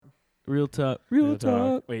Real talk.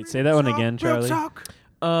 Wait, say that one again, Charlie. Real talk.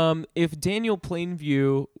 If Daniel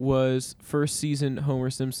Plainview was first season Homer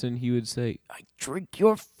Simpson, he would say, "I drink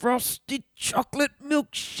your frosted chocolate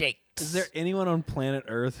milkshake." Is there anyone on planet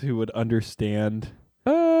Earth who would understand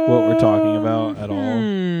what we're talking about at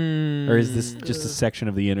all? Or is this just a section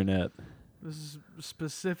of the internet? This is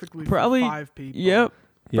specifically Probably- for 5 people. Yep.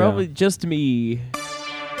 Yeah. Probably just me.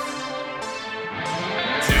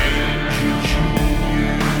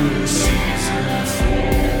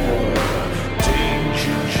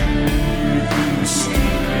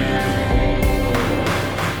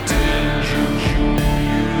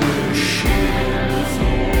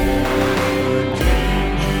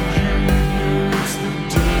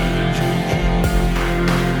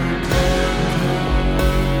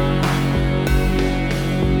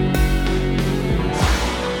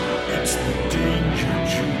 It's the Danger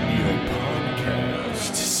Junior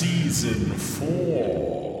Podcast, Season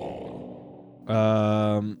 4.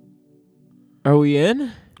 Are we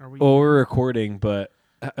in? Are we? Well, we're recording, but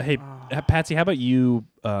hey, Oh. Patsy, how about you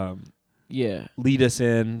Yeah. lead us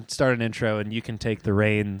in, start an intro, and you can take the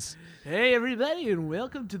reins. Hey, everybody, and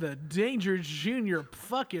welcome to the Danger Junior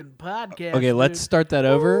fucking podcast. Okay, let's dude. start that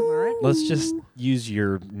over. All right. Let's just use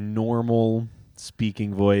your normal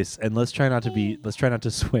speaking voice, and let's try not to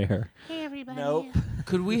swear. Hey everybody. Nope.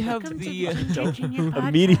 Could we have Welcome to the the Danger Junior podcast.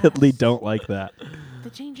 Immediately don't like that. The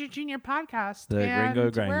Danger Junior podcast. The and Gringo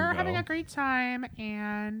we're Gringo. having a great time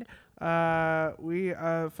and we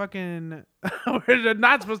fucking we're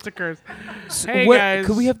not supposed to curse. Hey what, guys,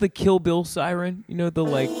 Could we have the Kill Bill siren? You know, the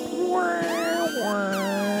like. You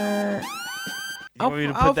want me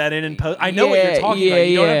to I'll- put that in post? I know what you're Yeah, talking about.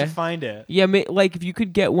 You don't yeah. have to find it. Yeah, like if you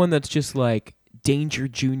could get one that's just like Danger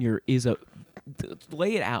Junior is a.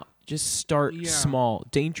 Lay it out. Just start Yeah. small.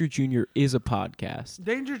 Danger Junior is a podcast.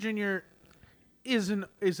 Danger Junior is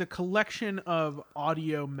a collection of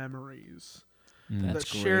audio memories That's that's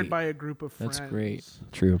shared great. by a group of friends. That's great.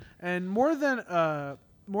 True. And more than a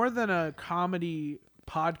comedy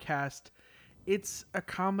podcast, it's a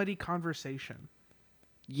comedy conversation.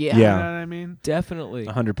 Yeah. You Yeah. know what I mean? Definitely.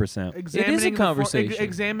 100%. Examining conversation.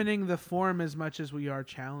 examining the form as much as we are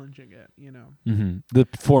challenging it. You know. Mm-hmm. The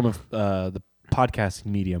form of the podcasting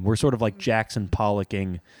medium. We're sort of like Jackson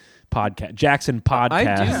Pollocking podcast. Jackson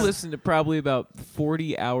podcast. I do listen to probably about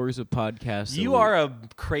 40 hours of podcasts. You are a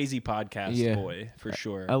crazy podcast Yeah. boy for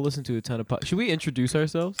sure. I listen to a ton of Should we introduce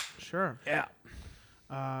ourselves? Sure. yeah.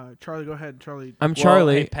 Charlie, go ahead. Charlie. I'm Well,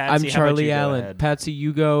 Charlie. hey, Patsy, I'm how about you Charlie go Allen. ahead? Patsy,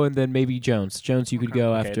 you go, and then maybe Jones. Jones, you could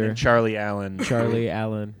go Okay, after then Charlie Allen. Charlie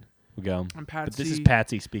Allen. will go. I'm Patsy. But this is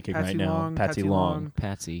Patsy speaking Patsy right now. Long, Patsy Patsy Long. Long.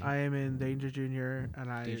 Patsy. I am in Danger Junior,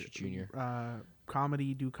 and I Danger Junior.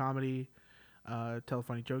 do comedy, tell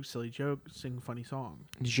funny jokes, silly jokes, sing funny songs.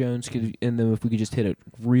 Jones could, and then if we could just hit a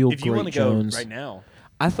real If you great want to go Jones. right now.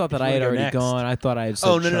 I thought that if you I had wanna go already next. gone. I thought I had said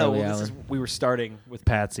Oh no no no! Charlie Well, Allen. we were starting with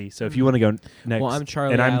Patsy, so if you want to go next, Well, I'm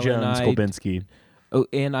Charlie and I'm Allen. Jones I- Kolbinski. Oh,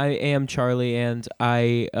 and I am Charlie, and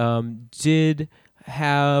I did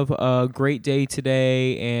have a great day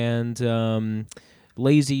today, and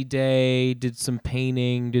lazy day. Did some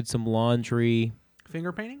painting, did some laundry,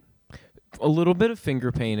 Finger painting? a little bit of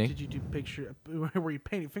finger painting. Did you do picture? Were you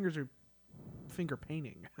painting? Fingers are finger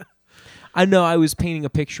painting. I know I was painting a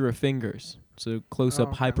picture of fingers, so close Oh, up,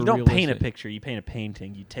 okay. hyper You don't realistic. paint a picture; you paint a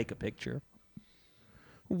painting. You take a picture.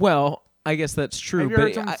 Well, I guess that's true, Have you heard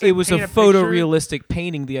but someone it, say it was a paint a picture? photorealistic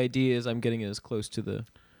painting. The idea is I'm getting it as close to the.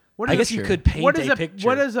 What I is guess a- you Sure. could paint What is a picture.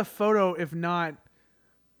 What is a photo if not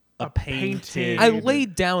a painting? painting? I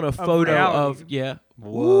laid down a photo reality. of yeah.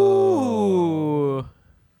 Whoa. Ooh.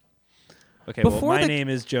 Okay, Before well, my the- name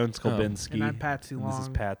is Jones Kolbinski. And I'm Patsy and this is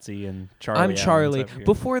Long. Patsy and Charlie. I'm Allen's Charlie. up here.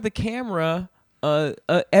 Before the camera,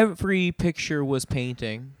 every picture was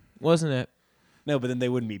painting, wasn't it? No, but then they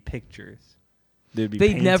wouldn't be pictures. They'd be They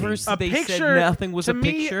paintings. never A They said picture nothing was to a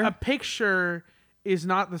me, picture? A picture is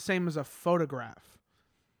not the same as a photograph,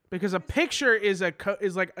 because a picture is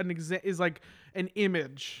like an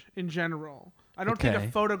image in general. I don't think Okay.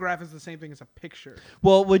 a photograph is the same thing as a picture.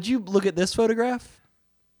 Well, would you look at this photograph?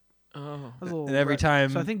 Oh, That's a little And every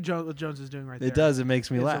time so I think what Jones is doing right there. It does. It makes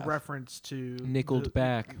me is laugh. a reference to nickeled the-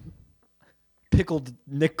 back. Pickled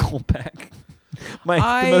Nickelback. The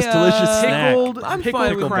I, most delicious snack. Pickled- I'm Pickle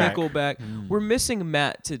fine with crack. Nickelback. Mm. We're missing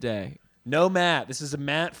Matt today. No Matt. This is a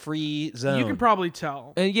Matt-free zone. You can probably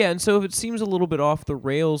tell. And yeah, and so if it seems a little bit off the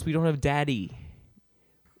rails, we don't have Daddy.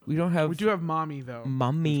 We don't have. We do have mommy though.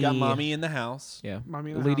 mommy. We've got mommy in the house. Yeah.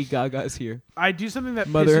 Mommy in the Lady house. Gaga's here. I do something that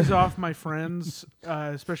Mother. pisses off my friends,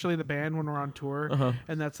 especially in the band when we're on tour, Uh-huh.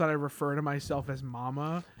 and that's that I refer to myself as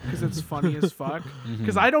Mama because it's funny as fuck.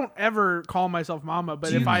 Because I don't ever call myself Mama,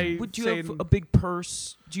 but if I would you say have a big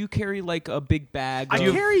purse? Do you carry like a big bag? I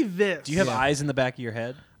of- carry this. Do you have eyes in the back of your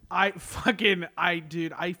head? I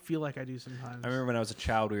dude, I feel like I do sometimes. I remember when I was a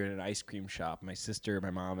child, we were in an ice cream shop, my sister,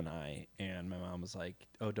 my mom, and I, and my mom was like,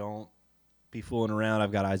 "Oh, don't be fooling around.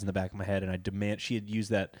 I've got eyes in the back of my head." And she had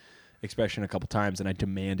used that expression a couple times, and I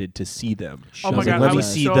demanded to see them. Oh I my was like, god, let I me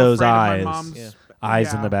was see so those afraid of my eyes. mom's- Yeah.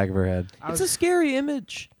 Eyes in Yeah. the back of her head. I It's was- a scary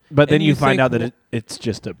image. But then And you you find think, out that well- it's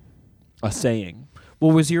just a saying.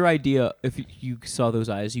 What was your idea? If you saw those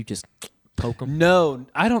eyes, you just poke them. No,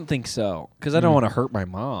 I don't think so. Because I don't want to hurt my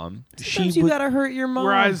mom. Sometimes you gotta hurt your mom.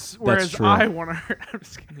 Whereas true. I want to hurt. I'm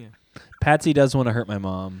just kidding. Patsy does want to hurt my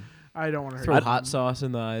mom. I don't want to hurt. throw her. hot sauce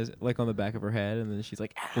in the eyes, like on the back of her head, and then she's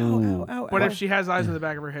like, "Ow, Ooh. ow, ow, But ow." if she has eyes in the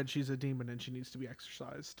back of her head, she's a demon and she needs to be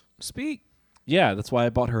exorcised. Speak. Yeah, that's why I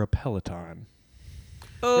bought her a Peloton.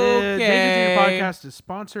 The Danger Junior podcast is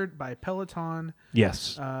sponsored by Peloton.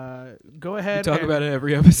 Yes. Go We ahead. talk and about it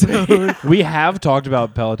every episode. We have talked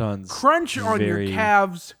about Pelotons. Crunch on Very- your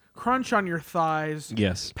calves. Crunch on your thighs.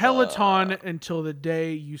 Yes. Peloton until the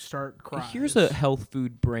day you start crying. Here's a health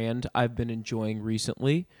food brand I've been enjoying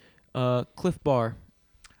recently. Cliff Bar.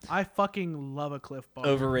 I fucking love a Cliff Bar.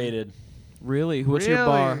 Overrated. Really? What's your Really?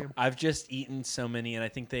 bar? I've just eaten so many, and I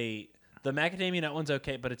think the macadamia nut one's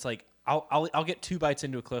okay, but it's like I'll get 2 bites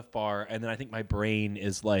into a Cliff Bar, and then I think my brain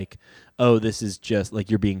is like, oh, this is just like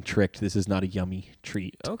you're being tricked. This is not a yummy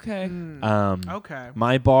treat. Okay. Okay.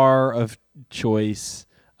 My bar of choice,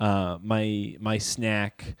 my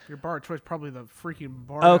snack. Your bar of choice, probably the freaking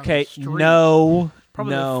bar. down Okay, the street. no,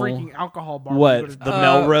 Probably no. the freaking alcohol bar. What when you go the to-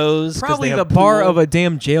 Melrose? 'cause Probably they the have bar pool? of a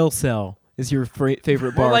damn jail cell is your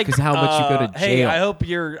favorite bar because how much you go to jail. Hey, I hope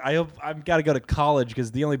I've got to go to college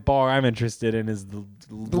because the only bar I'm interested in is the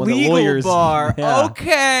one of the lawyers. bar. Yeah.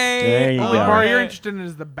 Okay. There you Only go. bar you're interested in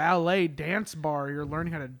is the ballet dance bar. You're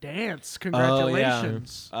learning how to dance.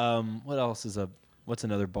 Congratulations. What else is what's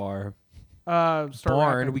another bar? Start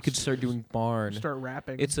Barn. rapping. We could start doing barn. start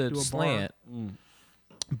rapping. It's Do a bar. slant.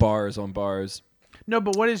 Bars on bars. No,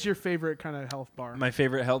 but what is your favorite kind of health bar? My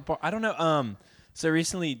favorite health bar. I don't know. So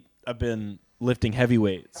recently I've been lifting heavy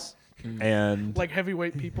weights, and Like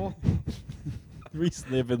heavyweight people.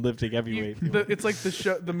 recently I've been lifting heavy weight. It's like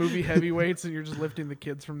the movie Heavyweights, and you're just lifting the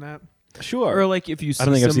kids from that. Sure. Or like if you see I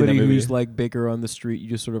don't think I've seen that somebody movie. who's like bigger on the street, you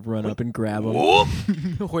just sort of run up and grab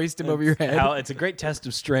them, hoist him over your head. It's a great test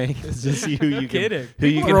of strength to see who you kidding. can, who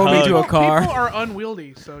you can Throw me hug. to a car. People are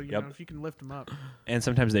unwieldy, so you Yep. know if you can lift them up. And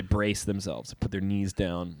sometimes they brace themselves, put their knees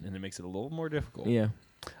down, and it makes it a little more difficult. Yeah.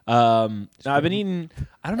 Now I've been eating.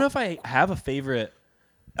 I don't know if I have a favorite.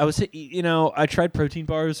 I tried protein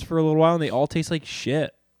bars for a little while, and they all taste like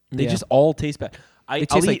shit. They Yeah. just all taste bad. They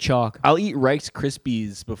taste like chalk. I'll eat Rice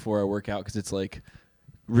Krispies before I work out because it's like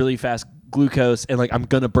really fast glucose, and like I'm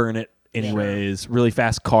gonna burn it anyways. Really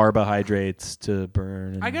fast carbohydrates to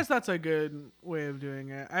burn. I guess that's a good way of doing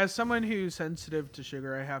it. As someone who's sensitive to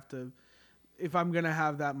sugar, I have to. If I'm gonna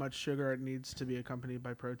have that much sugar, it needs to be accompanied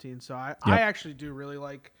by protein. So I actually do really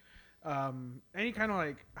like any kind of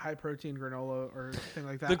like high protein granola or thing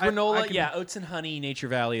like that. the I granola, can- yeah, oats and honey, Nature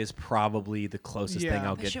Valley is probably the closest Yeah. thing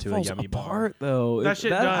I'll That get shit to a falls yummy apart though. That shit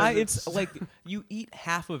does. It's like you eat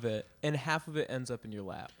half of it, and half of it ends up in your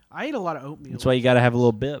lap. I eat a lot of oatmeal. That's why you got to have a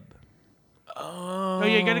little bib. Oh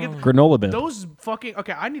yeah, you gotta get Granola bib. those fucking.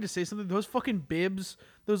 Okay, I need to say something. Those fucking bibs,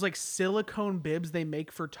 those like silicone bibs they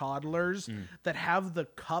make for toddlers that have the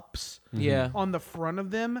cups Yeah. on the front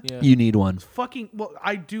of them. Yeah. You need one. Fucking well,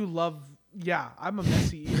 I do love. Yeah, I'm a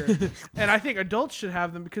messy eater, and I think adults should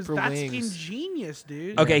have them because For that's wings. ingenious,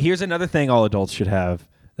 dude. Okay, here's another thing all adults should have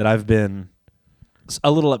that I've been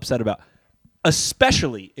a little upset about,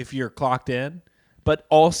 especially if you're clocked in, but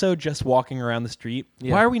also just walking around the street.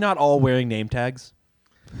 Yeah. Why are we not all wearing name tags?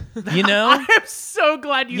 You know? I'm so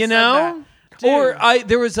glad you, You said know? that. Dude. Or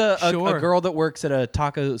there was a Sure. girl that works at a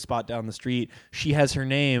taco spot down the street. She has her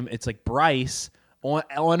name, it's like Bryce,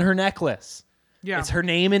 on her necklace. Yeah. It's her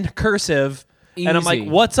name in cursive. And I'm like, Easy.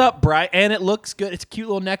 what's up, Bryce? And it looks good. It's a cute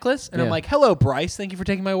little necklace. And I'm Yeah. like, hello, Bryce. Thank you for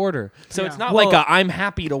taking my order. So Yeah. it's not Well- like I'm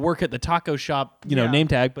happy to work at the taco shop, Yeah. name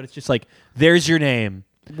tag, but it's just like, there's your name.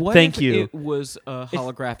 What Thank if you. It was a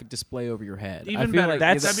holographic display over your head. I Even feel better. like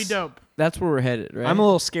That's- That'd be dope. that's where we're headed, right? I'm a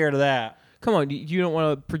little scared of that. Come on, you don't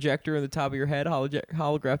want a projector in the top of your head,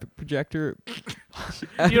 holographic projector.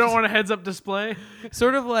 You don't want a heads-up display.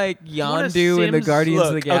 Sort of like want a Yondu in the Sims- Guardians of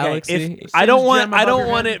the Look, okay, Galaxy. if- I don't want gem above your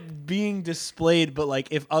want head. it being displayed, but like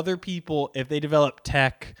if other people, if they develop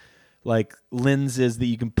tech like lenses that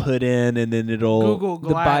you can put in and then it'll Google the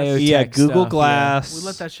Glass. bio- yeah, Biotech Google stuff, Glass, We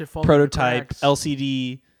let that shit fall through the prototype, cracks.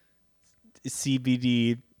 LCD,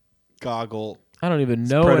 CBD goggle, I don't even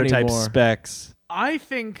know prototype anymore. specs. I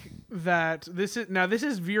think that this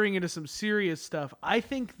is veering into some serious stuff. I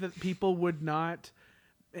think that people would not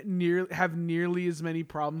have nearly as many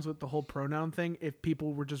problems with the whole pronoun thing if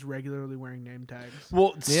people were just regularly wearing name tags.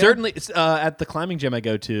 Well, certainly at the climbing gym I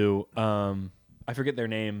go to, I forget their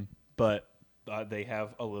name, but they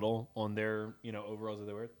have a little on their overalls that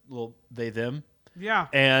they wear, little they them, Yeah.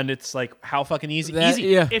 and it's like how fucking easy.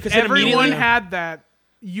 Yeah. If 'Cause then everyone immediately- had that,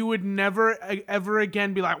 you would never ever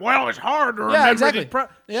again be like, "Well, it's hard to Yeah, remember exactly. these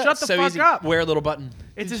Yeah, Shut the so fuck easy. up. Wear a little button.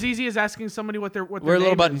 It's as easy as asking somebody what their Wear a little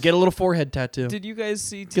name button. is. Get a little forehead tattoo. Did you guys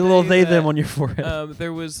see today Get a little they them that, on your forehead.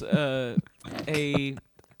 there was a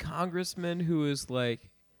congressman who was like,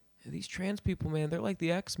 these trans people, man, they're like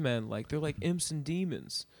the X-Men, like they're like imps and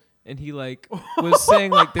demons, and he like was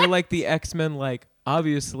saying like they're like the X-Men, like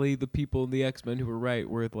obviously the people in the X-Men who were right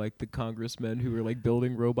were like the congressmen who were like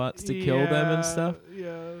building robots to kill them and stuff.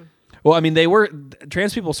 Yeah. Well, I mean, they were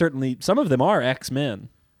trans people. Certainly, some of them are X-Men.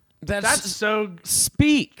 That's so.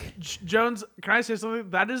 speak. Jones, can I say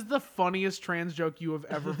something? That is the funniest trans joke you have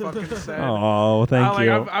ever fucking said. Oh, thank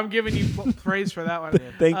I'm giving you praise for that one.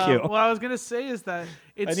 Thank you. What I was gonna say is that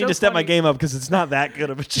it's I need so to step my funny. game up because it's not that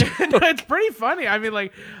good of a joke. No, it's pretty funny. I mean,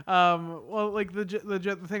 like,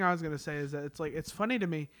 the thing I was gonna say is that it's funny to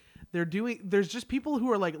me. There's just people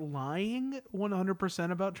who are like lying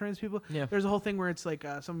 100% about trans people. Yeah. There's a whole thing where it's like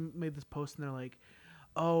someone made this post and they're like,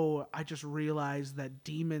 "Oh, I just realized that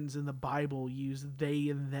demons in the Bible use they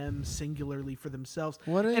and them singularly for themselves."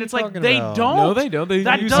 What are and you it's like talking they about? don't. No, they don't. They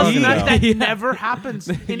that use doesn't. he. That Yeah. never happens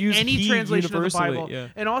They in use any he translation of the universally, Bible. yeah.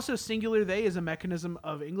 And also, singular they is a mechanism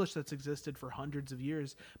of English that's existed for hundreds of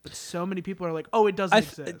years. But so many people are like, "Oh, it doesn't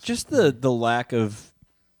exist." Just the lack of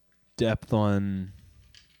depth on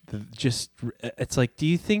it's like, do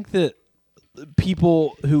you think that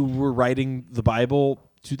people who were writing the Bible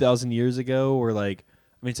 2,000 years ago were like,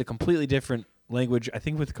 I mean, it's a completely different language, I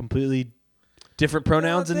think, with completely different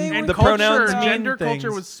pronouns they and were- the culture, pronouns mean gender things.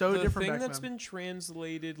 culture was so the different thing back that's then. been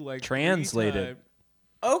translated like Translated. 3 times.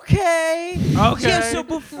 Okay. Okay. Yeah, so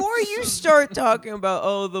before you start talking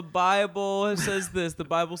about, the Bible says this, the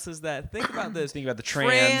Bible says that, think about this. Think about the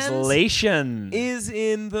Trans translation. is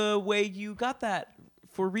in the way you got that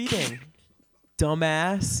for reading.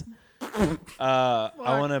 Dumbass. I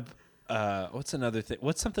want to. What's another thing?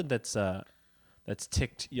 What's something that's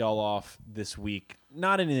ticked y'all off this week?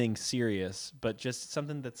 Not anything serious, but just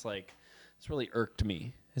something that's like it's really irked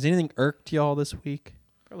me. Has anything irked y'all this week?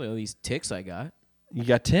 Probably all these ticks I got. You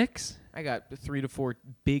got ticks? I got 3 to 4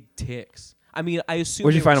 big ticks. I mean, I assume.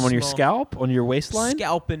 Where'd you they find were them on your small. scalp, on your waistline?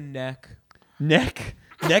 Scalp and neck. Neck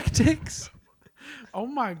ticks. Oh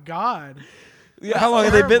my god! Yeah, How long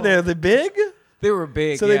have they been there? Are they big? They were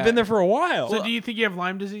big. So yeah. they've been there for a while. So do you think you have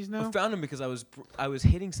Lyme disease now? I found them because I was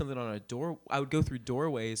hitting something on a door. I would go through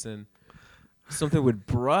doorways and something would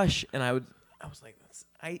brush, and I was like,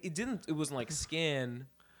 it wasn't like skin.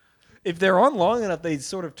 If they're on long enough, they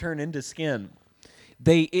sort of turn into skin.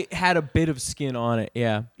 It had a bit of skin on it,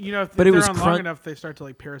 yeah. You know, if But it they're was on long crun- enough, they start to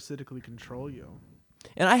like parasitically control you.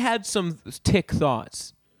 And I had some tick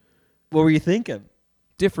thoughts, What were you thinking?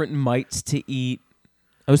 different mites to eat.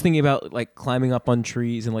 I was thinking about like climbing up on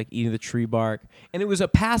trees and like eating the tree bark, and it was a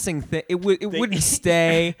passing thing. It wouldn't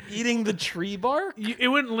stay. Eating the tree bark? It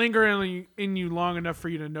wouldn't linger in you long enough for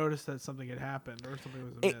you to notice that something had happened or something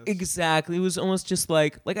was amiss. Exactly. It was almost just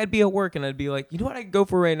like I'd be at work and I'd be like, you know what I could go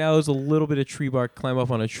for right now is a little bit of tree bark, climb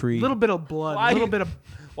up on a tree. A little bit of blood, Why? a little bit of.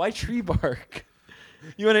 Why tree bark?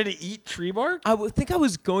 You wanted to eat tree bark? I would think I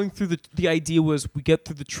was going through the idea was we get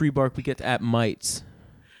through the tree bark, we get at mites.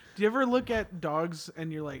 Do you ever look at dogs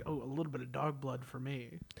and you're like, oh, a little bit of dog blood for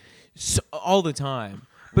me? So, all the time.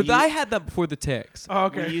 But I had that before the ticks. Oh,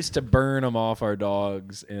 okay. We used to burn them off our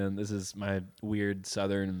dogs, and this is my weird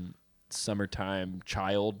southern summertime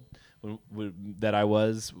child that I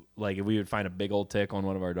was. Like, if we would find a big old tick on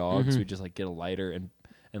one of our dogs, we'd just like get a lighter and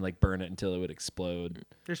like burn it until it would explode.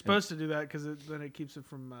 You're supposed to do that because then it keeps it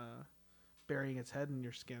from burying its head in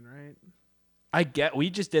your skin, right? We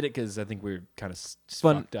just did it because I think we were kind of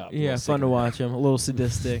Fun, fucked up. yeah, fun to watch them. A little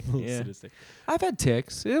sadistic. Yeah. Sadistic. I've had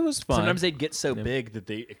ticks. It was fun. Sometimes they get so Yeah. big that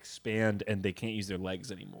they expand and they can't use their legs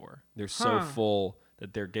anymore. They're so Huh. full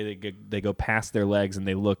that they go past their legs and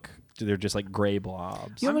they look they're just like gray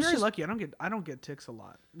blobs. I'm very lucky. I don't get ticks a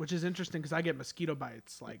lot, which is interesting because I get mosquito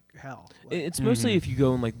bites like hell. Like, It's mostly if you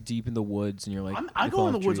go in like deep in the woods and you're like. I you go fall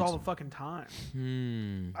in the off woods trees. all the fucking time.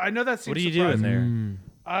 Hmm. I know that seems What are you doing surprising.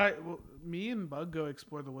 there? Me and Bug go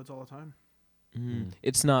explore the woods all the time.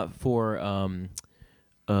 It's not for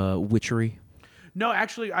witchery. No,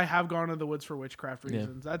 actually, I have gone to the woods for witchcraft Yeah.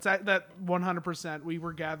 reasons. That's that 100%. We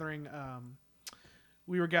were gathering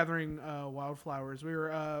wildflowers. We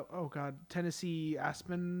were Tennessee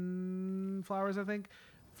aspen flowers, I think,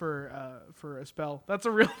 for a spell. That's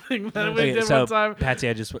a real thing that we did one time. Patsy,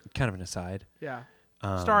 I just kind of an aside. Yeah,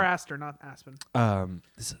 star aster, not aspen.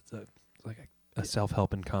 This is like a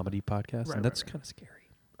self-help and comedy podcast, Right, and that's right. kind of scary.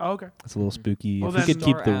 Oh, okay. It's a little spooky. Well, if we then could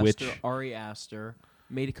keep the Star witch. Aster, Ari Aster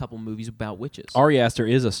made a couple movies about witches. Ari Aster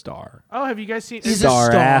is a star. Oh, have you guys seen? He's a Star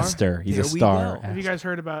star. Aster. He's There a we star. go. Have you guys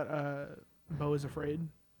heard about Beau is Afraid?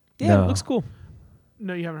 Yeah, No. it looks cool.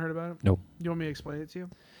 No, you haven't heard about it. Nope. You want me to explain it to you?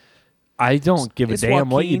 I don't give a It's damn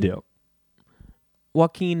what you Joaquin. do.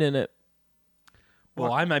 Joaquin in it.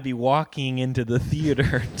 Well, I might be walking into the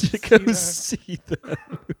theater to go see that.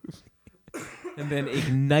 And then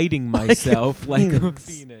igniting myself like a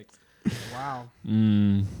phoenix. Wow.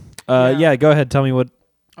 Yeah, go ahead. Tell me what.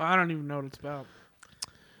 I don't even know what it's about.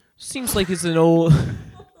 Seems like it's an old.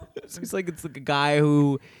 Seems like it's like a guy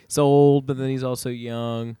who is old, but then he's also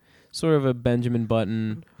young. Sort of a Benjamin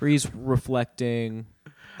Button, where he's reflecting.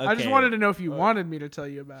 I just wanted to know if you wanted me to tell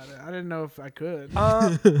you about it. I didn't know if I could.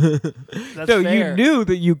 That's No, fair. you knew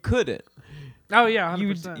that you couldn't. Oh yeah,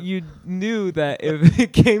 100%. You knew that if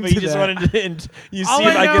it came But to you just that, wanted to. You All see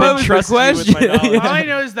if I I know could is entrust the you with my question. knowledge. All I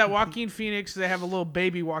know is that Joaquin Phoenix, they have a little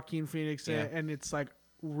baby Joaquin Phoenix, Yeah. and it's like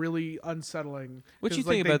really unsettling. what 'Cause, you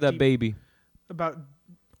like, think they about that deep- baby? About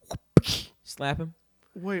Slap him.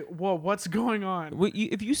 wait, whoa, what's going on?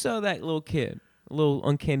 If you saw that little kid, a little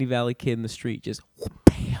Uncanny Valley kid in the street, just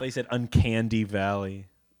They said Uncandy Valley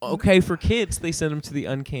okay for kids, they send them to the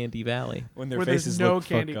Uncandy Valley. when their Where there's faces no look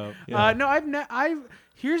candy. fuck up. No, I've.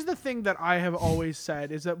 Here's the thing that I have always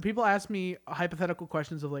said is that people ask me hypothetical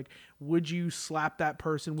questions of like, would you slap that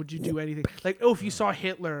person? Would you do anything? Like, oh, if you saw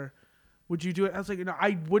Hitler, would you do it? I was like, no,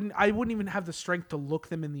 I wouldn't. I wouldn't even have the strength to look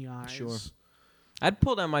them in the eyes. Sure. I'd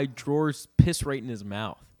pull down my drawers, piss right in his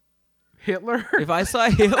mouth. Hitler. If I saw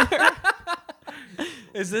Hitler,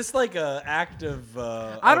 Is this like a act of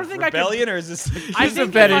I don't think I could- rebellion, or is this? I It's a think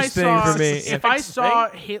if fetish I thing saw- for me. If I saw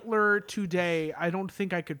Hitler today, I don't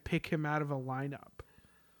think I could pick him out of a lineup.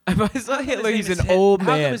 if I saw Hitler, he's an old How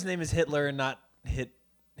come man. his name is Hitler and not hit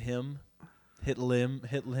him? Hit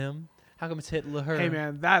him? How come it's Hitler? Hey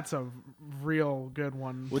man, that's a real good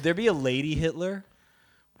one. Would there be a lady Hitler?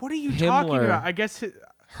 What are you talking Himmler. about? I guess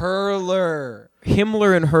Hurler.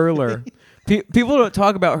 Himmler and Hurler. People don't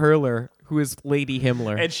talk about Hurler, who is Lady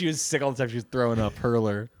Himmler. And she was sick all the time. She was throwing up.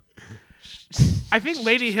 Hurler. I think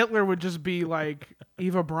Lady Hitler would just be like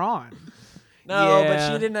Eva Braun. No, but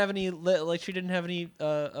Yeah. she didn't have any. She didn't have any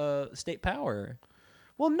state power.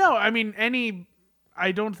 Well, no, I mean any.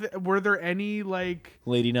 I don't. Were there any like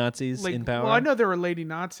Lady Nazis in power. Well, I know there were lady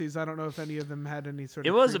Nazis. I don't know if any of them had any sort It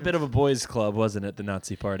of. was a bit freedoms. of a boys' club, wasn't it? The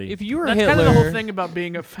Nazi party. If you were That's Hitler, kind of the whole thing about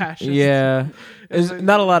being a fascist. yeah, Is there's it-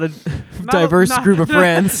 not a lot of Not- diverse not- group of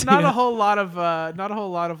friends. Not you know? a whole lot of. Not a whole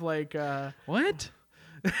lot of like. what?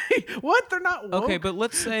 What? They're not woke? Okay, but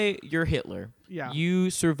let's say you're Hitler. Yeah. You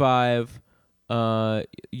survive.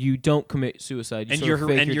 You don't commit suicide. You And sort you're of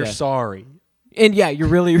fake your you're death. sorry. And yeah, you're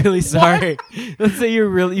really, really sorry. Let's say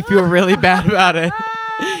you feel really bad about it.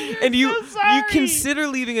 And you consider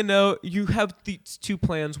leaving a note. You have these two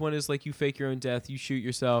plans. One is like you fake your own death, you shoot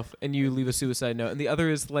yourself, and you leave a suicide note. And the other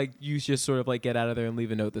is like you just sort of like get out of there and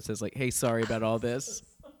leave a note that says like, "Hey, sorry about all this.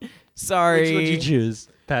 Sorry." Which would you choose,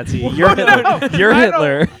 Patsy? You're Hitler. You're I don't-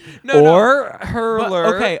 Hitler. No. Or But-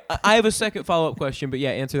 Hurler. okay, I have a second follow-up question, but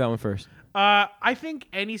yeah, answer that one first. I think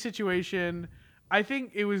any situation. I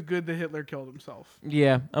think it was good that Hitler killed himself.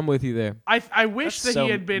 Yeah, I'm with you there. I wish That's that so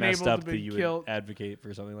he had been messed able up to that be you killed. would advocate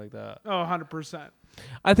for something like that. Oh, 100%.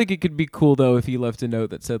 I think it could be cool though if he left a note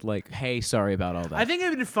that said like, "Hey, sorry about all that." I think it would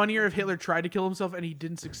have been funnier if Hitler tried to kill himself and he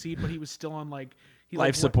didn't succeed, but he was still on like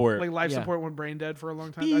Life support. like life Yeah. support when brain dead for a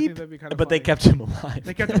long time. I think that'd be kind of. But they kept him alive.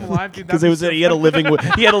 They kept him alive, dude. Because that'd it be was so he had a funny. living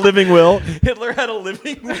he had a living will. Hitler had a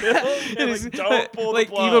living will. And like, don't pull like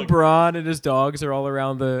the plug. Eva Braun and his dogs are all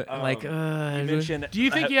around the like. You mentioned, Do you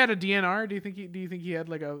think he had a DNR? Do you think he had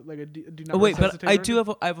like a do not Oh wait, but I resuscitate do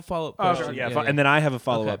order? I have a follow-up Oh, question. okay. and then I have a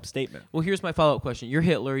follow-up Okay. statement. Well, here's my follow-up question. You're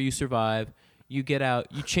Hitler. You survive. You get out.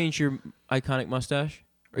 You change your iconic mustache,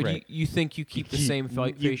 or Right. do you think you keep the same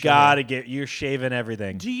You facial gotta hair? you're shaving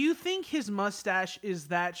everything. Do you think his mustache is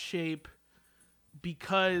that shape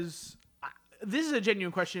because this is a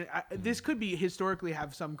genuine question. This could be historically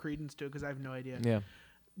have some credence to it because I have no idea. Yeah.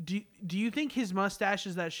 Do you think his mustache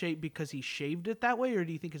is that shape because he shaved it that way, or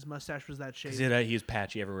do you think his mustache was that shape Because he was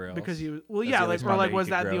patchy everywhere else. because he was That's yeah, the only like spot or like that he was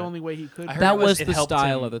could that grow the it. only way he could? I heard That it was it the helped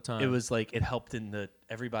style him- of the time. It was like it helped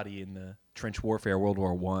everybody in the trench warfare, World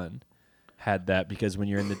War I, had that because when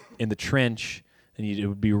you're in the trench and it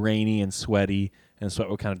would be rainy and sweaty and sweat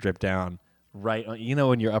would kind of drip down right on,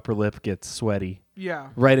 when your upper lip gets sweaty, Yeah.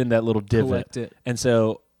 right in that little divot. Collect it. And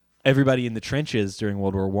so everybody in the trenches during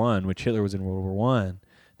World War I, which Hitler was in World War I,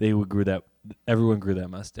 everyone grew that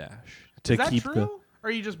mustache to Is that keep true? the. Or are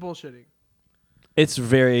you just bullshitting? It's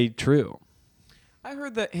very true. I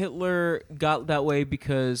heard that Hitler got that way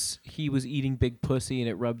because he was eating big pussy and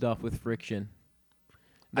it rubbed off with friction.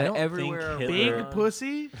 I That don't think everywhere Hitler- Big around-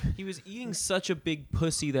 pussy? He was eating such a big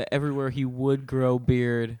pussy that everywhere he would grow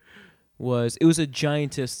beard it was a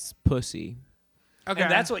giantess pussy. Okay.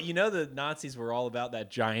 And that's what the Nazis were all about,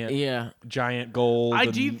 that giant gold. I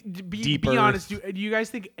and do deep be earth. honest. Do you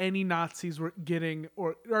guys think any Nazis were getting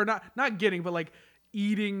or not getting, but like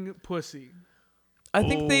eating pussy? I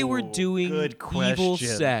think they were Ooh, doing good evil question.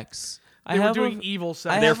 sex. They were doing evil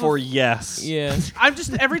sex. I have Therefore, a- yes. Yeah. I'm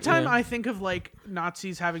just every time Yeah. I think of like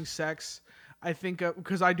Nazis having sex, I think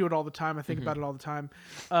because I do it all the time. I think about it all the time.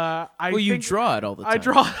 You draw it all the time. I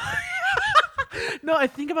draw. No, I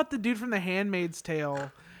think about the dude from The Handmaid's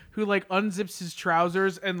Tale, who like unzips his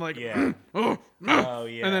trousers and like Yeah. Oh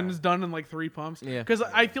yeah. and then is done in like 3 pumps. Yeah. Because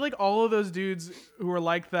I feel like all of those dudes who are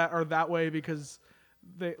like that are that way because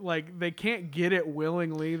they can't get it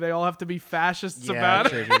willingly. They all have to be fascists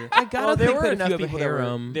about it. I gotta there think were that if enough you have a people that were-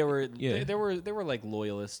 harem, There were yeah. there were like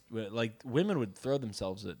loyalists, like women would throw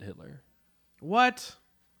themselves at Hitler. What?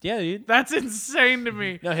 Yeah, dude. That's insane to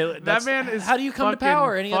me. No, Hitler, that that's- man is. How do you come to fucking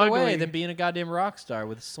power any other way fugly. than being a goddamn rock star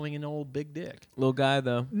with a swinging old big dick? little guy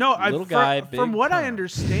though. No, Little guy, from big what I cum.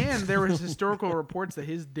 understand, there was historical reports that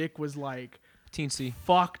his dick was like Teensy.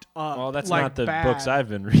 fucked up. Well, that's like, not the bad. books I've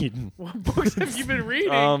been reading. What books have you been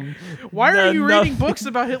reading? Why are you reading books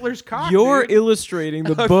about Hitler's cock? You're dude? illustrating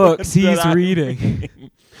the books he's reading.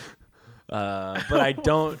 But I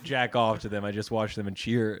don't jack off to them. I just watch them and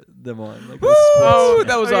cheer them on. Like Oh,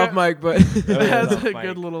 that was Oh, off yeah. mic, but That's off a mic.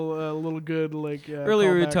 good little good like.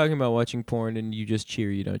 earlier we were callback. talking about watching porn and you just cheer,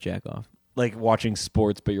 you don't jack off. like watching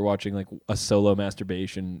sports, but you're watching like a solo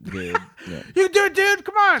masturbation vid. You do, dude.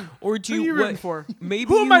 Come on. Or do Who you you rooting for? Maybe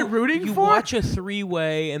Who am you- I rooting you for? watch a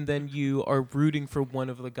 3-way and then you are rooting for one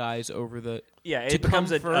of the guys over the. Yeah, To it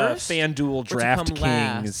becomes come a first FanDuel to come DraftKings.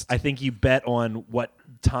 last? I think you bet on what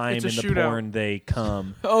time in It's a the shootout. porn they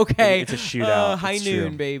come. Okay, It's a shootout. High It's noon,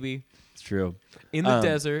 true. baby, It's true. in the Um,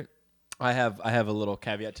 desert. I have a little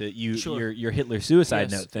caveat to you Sure. your Hitler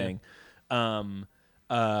suicide Yes, note thing.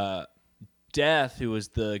 Death, who was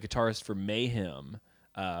the guitarist for Mayhem.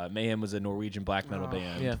 Mayhem was a Norwegian black metal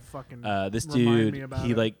band. Yeah. Fucking. This remind me dude, about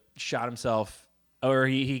he it. like shot himself, or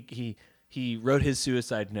he wrote his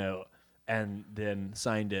suicide note and then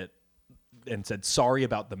signed it and said sorry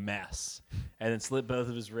about the mess, and then slit both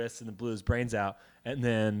of his wrists and then blew his brains out. And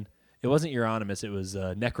then it wasn't Euronymous, it was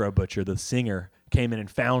Necro Butcher, the singer, came in and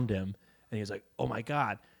found him, and he was like, "Oh my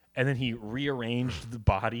god!" And then he rearranged the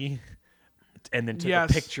body, and then took Yes.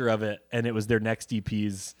 a picture of it, and it was their next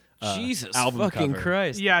EP's Jesus album fucking cover.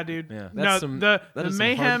 Christ! Yeah, dude. Yeah. No, That's some- the that is some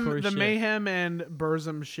mayhem, hardcore the shit. mayhem and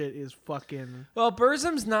Burzum shit is fucking Well,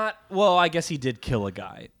 Burzum's not. Well, I guess he did kill a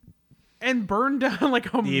guy. and burned down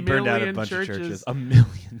like a He million burned down a bunch churches. of churches. A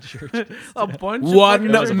million churches. A bunch of 1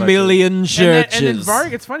 fucking That was a bunch million And churches. then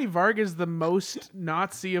Varg, it's funny. Varg is the most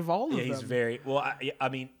Nazi of all of Yeah, them. he's very well. I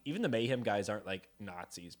mean, even the Mayhem guys aren't like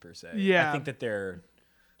Nazis per se. Yeah. I think that they're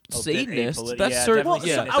a bit Satanists. apolitical. That's Yeah, certainly definitely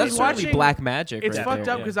yeah. so I That's was certainly watching- black magic. It's right fucked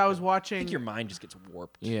there. up because I was I watching. think your mind just gets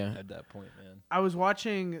warped. Yeah. At that point, man. I was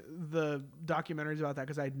watching the documentaries about that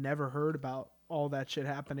because I'd never heard about all that shit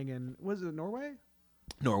happening in was it Norway?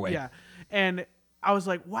 Norway. Yeah, and I was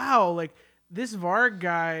like, wow, like this Varg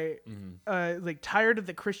guy, like tired of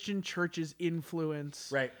the Christian church's influence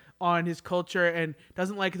Right. on his culture and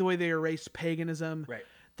doesn't like the way they erase paganism. Right.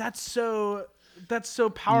 That's so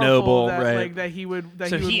powerful. Noble, that, right. Like that he would.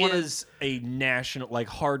 So he would he wanna, is a national, like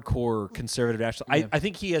hardcore conservative national. I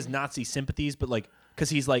think he has Nazi sympathies, but like because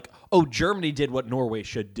he's like, oh, Germany did what Norway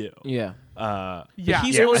should do. Yeah. Uh, Yeah,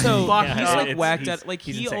 He's it was also fucked he's up. like It's- whacked he's- out. Like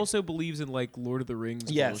he's he insane. also believes in like Lord of the Rings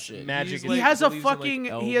Yes, bullshit. magic He's, is- like, he has a believes in, like, fucking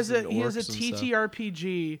elves he has a and he has a orcs and stuff.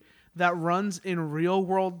 TTRPG that runs in real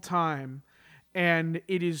world time, and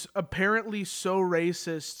it is apparently so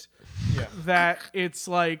racist that it's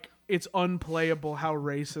like it's unplayable how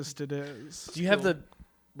racist it is. do you have the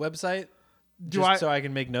website? So I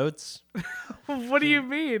can make notes. What do you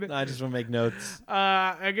mean? I just want to make notes.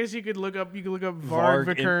 I guess you could look up. Varg Varg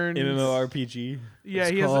Vikernes. MMORPG. Yeah,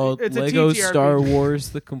 It's he has. called It's a Lego TTRPG. Star Wars: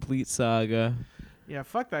 The Complete Saga. Yeah,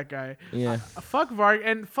 fuck that guy. Yeah. Fuck Varg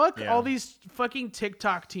and fuck Yeah. all these fucking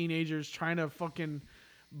TikTok teenagers trying to fucking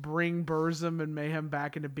bring Burzum and Mayhem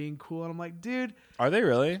back into being cool. And I'm like, dude, Are they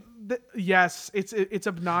really? yes, it's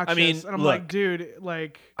obnoxious. I mean, and I'm look. like, dude,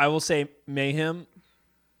 like, I will say Mayhem,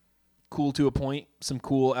 cool to a point. Some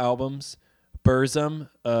cool albums. Burzum,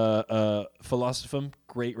 Philosophum,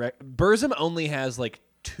 great. Burzum only has like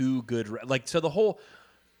 2 good. So the whole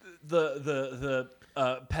the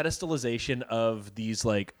pedestalization of these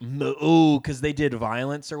like because they did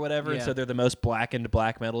Violence or whatever, and Yeah. so they're the most blackened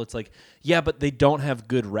black metal. It's like, yeah, but they don't have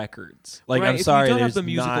good records. Like, Right, I'm if sorry, you don't have there's the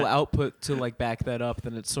musical not- output to like back that up,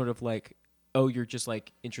 then it's sort of like, oh, you're just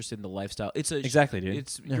like interested in the lifestyle. It's a Exactly, dude.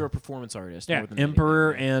 It's Yeah. you're a performance artist. Yeah, more than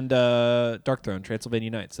Emperor anything. and Dark Throne,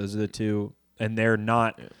 Transylvania Nights. Those are the 2, and they're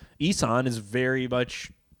not. Isan is very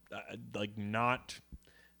much like not.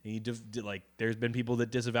 Like there's been people that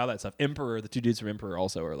disavow that stuff. Emperor, the 2 dudes from Emperor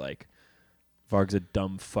also are like, Varg's a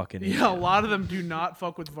dumb fucking. yeah, a idiot. lot of them do not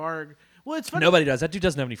fuck with Varg. Well, it's funny. Nobody does. That dude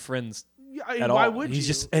doesn't have any friends at Why all. would he's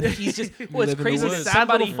you? just and he's just. Well, it's live in the crazy. woods. that Sad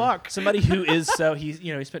little somebody, fuck. somebody who is so he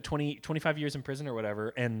spent 25 years in prison or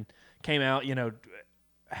whatever, and came out,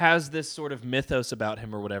 has this sort of mythos about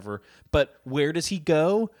him or whatever. But where does he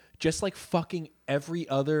go? Just like fucking every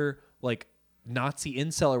other like Nazi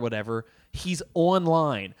incel or whatever. He's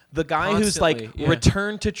online. The guy who's like Constantly, yeah.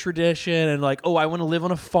 returned to tradition and like, oh, I want to live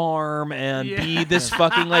on a farm and Yeah. be this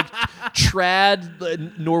fucking like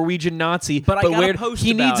trad Norwegian Nazi. But I gotta where post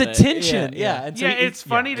he needs about it. attention. Yeah. And so Yeah, he- it's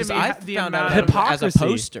funny to Because me I the found amount out of about him as a hypocrisy.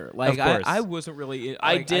 poster. Like Of course. I wasn't really.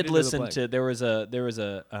 I like, did didn't listen play. to there was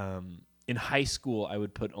a in high school I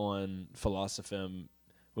would put on Philosophum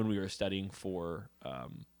when we were studying for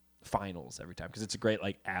finals every time because it's a great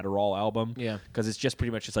like Adderall album. Yeah. because it's just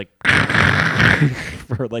pretty much just like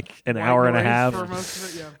for like an white hour and a noise half, for most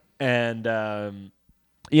of it. Yeah. and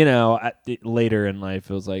later in life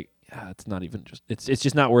it was like, yeah, it's not even just it's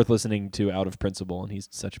just not worth listening to out of principle, and he's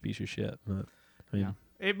such a piece of shit. But, I mean,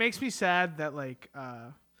 It makes me sad that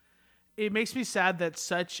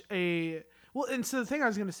such a and so the thing I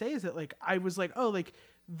was gonna say is that like I was like, oh, like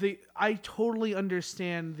I totally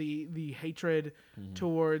understand the hatred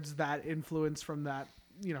towards that influence from that,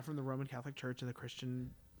 from the Roman Catholic Church and the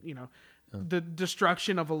Christian, the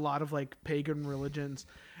destruction of a lot of like pagan religions.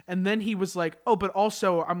 And then he was like, oh, but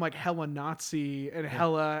also I'm like hella Nazi and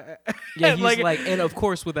hella Yeah, he's like, and of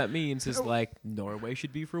course, what that means is like Norway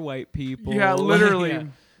should be for white people. yeah, Like, literally. yeah.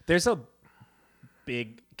 there's a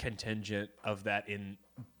big contingent of that in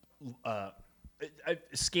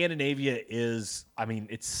Scandinavia is, I mean,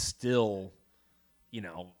 it's still,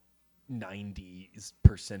 90s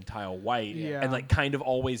percentile white, Yeah. and like kind of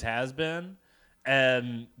always has been,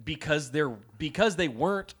 and because they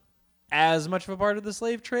weren't as much of a part of the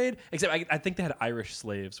slave trade, except I think they had Irish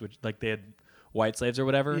slaves, which like they had white slaves or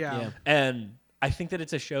whatever, Yeah. and I think that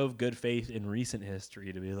it's a show of good faith in recent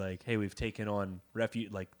history to be like, hey, we've taken on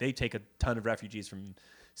they take a ton of refugees from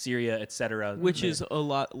Syria, etc. Which is a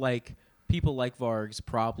lot like people like Varg's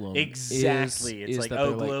problem. exactly. It's is like, that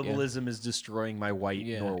oh, they're like, yeah. globalism is destroying my white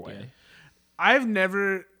Yeah, Norway. yeah. I've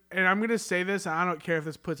never, and I'm going to say this, and I don't care if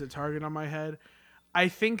this puts a target on my head. I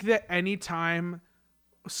think that anytime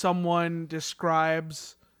someone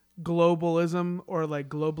describes globalism or like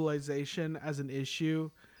globalization as an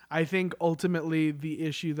issue, I think ultimately the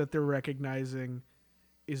issue that they're recognizing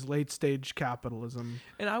is late stage capitalism.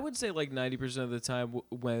 And I would say like 90% of the time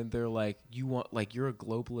when they're like, you want, like, you're a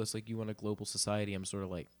globalist, like you want a global society, I'm sort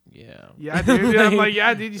of like, yeah. Yeah, dude. I'm like,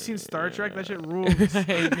 yeah, dude, you seen Star Trek? That shit rules.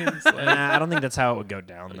 Nah, I don't think that's how it would go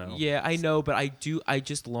down, though. Yeah, I know, but I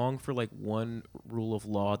just long for like one rule of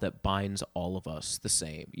law that binds all of us the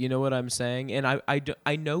same. You know what I'm saying? And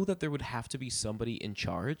I know that there would have to be somebody in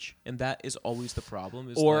charge, and that is always the problem.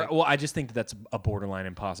 Is Or, like, well, I just think that that's a borderline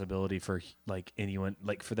impossibility for like anyone,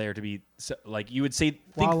 like for there to be, like you would say, think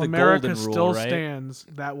While the America golden rule, still right? stands,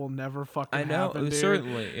 that will never fucking I know, happen, dude.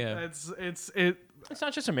 certainly, yeah. It's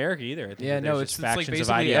not just America either. I think Yeah, that no, there's it's just like factions of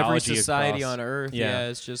basically every ideology society across- on Earth. Yeah. Yeah,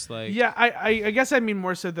 it's just like Yeah, I guess I mean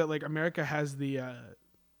more so that like America has the I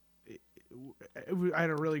had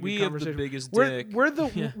a really good we have conversation. the biggest we're, dick. we're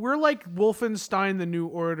the Yeah. we're like Wolfenstein the New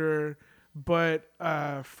Order, but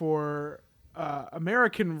for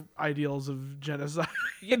American ideals of genocide.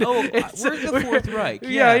 Yeah, oh, It's- we're the Fourth Reich. Yeah,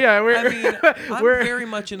 Yeah, yeah, we're- I mean, I'm we're- very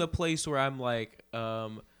much in a place where I'm like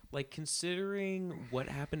considering what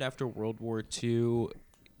happened after World War II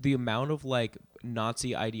the amount of like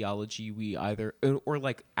Nazi ideology we either or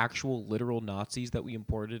like actual literal Nazis that we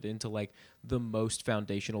imported into like the most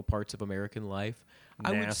foundational parts of American life.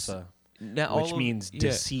 NASA, all which of- means yeah.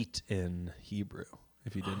 deceit in Hebrew.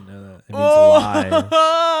 If you didn't know that, it means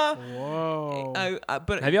lie. Whoa.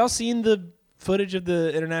 But Have y'all seen the footage of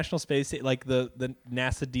the International Space Station, like the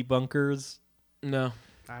NASA debunkers? no.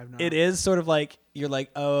 I have no. It is sort of like you're like,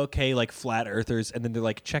 oh, okay, like flat earthers, and then they're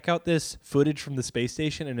like, check out this footage from the space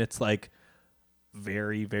station, and it's like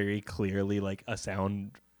very, very clearly like a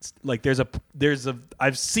sound. Like there's a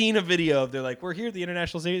I've seen a video of they're like, we're here at the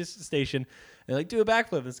International Space Station, and like do a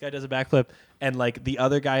backflip. This guy does a backflip, and like the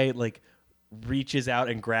other guy like reaches out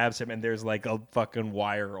and grabs him, and there's like a fucking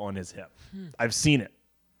wire on his hip. I've seen it.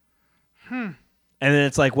 And then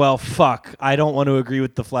it's like, well, fuck. I don't want to agree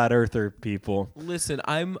with the flat earther people. Listen,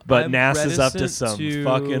 I'm NASA's up to reticent some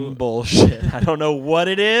fucking bullshit. I don't know what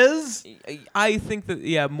it is. I think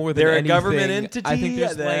that more than They're anything, a government entity. I think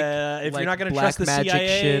there's if like you're not going to black trust the magic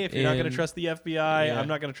CIA, shit if you're not going to in- trust the FBI, Yeah. I'm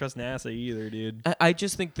not going to trust NASA either, dude. I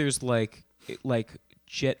just think there's like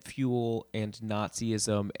jet fuel and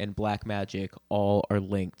Nazism and black magic all are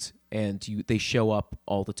linked, and they show up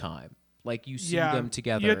all the time. Like you see them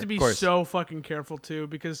together. You have to be course. so fucking careful too,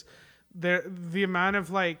 because the amount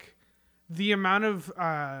of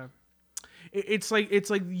it's like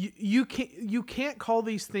you can't call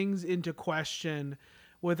these things into question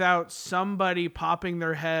without somebody popping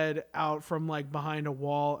their head out from like behind a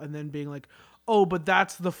wall and then being like, oh, but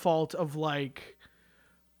that's the fault of like,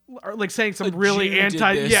 or like saying some A really Jew did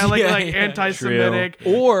anti this. yeah like Yeah, like yeah. anti-Semitic.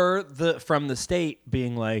 Or from the state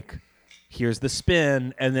being like, here's the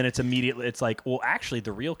spin, and then it's immediately it's like, well, actually,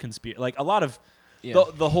 the real conspiracy, like a lot of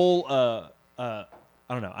the whole I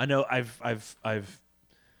don't know. I know I've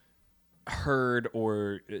heard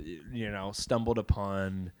or stumbled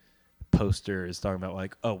upon posters talking about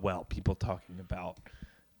like, oh well, people talking about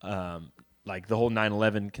like the whole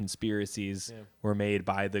 9/11 conspiracies were made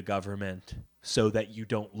by the government so that you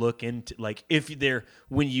don't look into like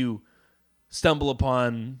when you stumble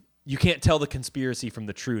upon, you can't tell the conspiracy from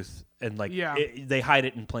the truth, and like they hide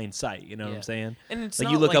it in plain sight. You know what I'm saying? And it's like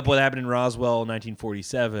not you look like- up what happened in Roswell in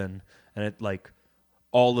 1947, and it like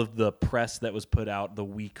all of the press that was put out the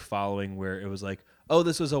week following, where it was like, oh,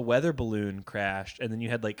 this was a weather balloon crashed, and then you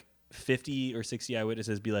had like 50 or 60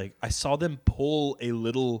 eyewitnesses be like, I saw them pull a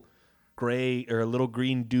little gray or a little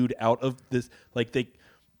green dude out of this, like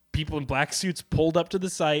people in black suits pulled up to the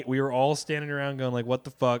site. We were all standing around going like, what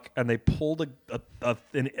the fuck? And they pulled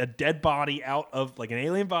a dead body out of, like an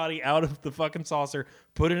alien body out of the fucking saucer,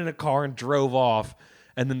 put it in a car and drove off.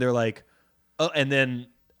 And then they're like, oh, and then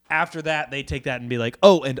after that, they take that and be like,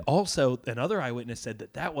 oh, and also another eyewitness said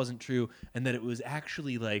that wasn't true. And that it was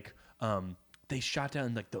actually like, they shot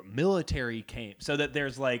down, like the military came. So that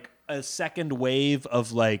there's like a second wave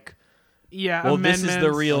of like, well, this is the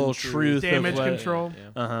amendments, real truth damage of what, control.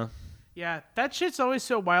 Uh-huh. Yeah, that shit's always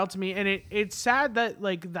so wild to me, and it's sad that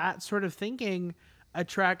like that sort of thinking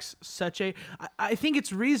attracts such a. I think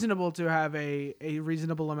it's reasonable to have a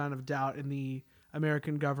reasonable amount of doubt in the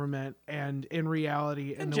American government and in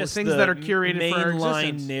reality and the just things the that are curated for our mainline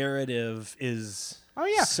existence. narrative is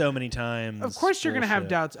Yeah. so many times. Of course you're going to have bullshit.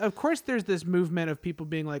 doubts. Of course there's this movement of people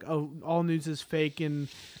being like, "Oh, all news is fake and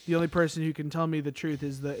the only person who can tell me the truth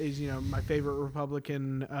is my favorite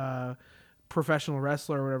Republican professional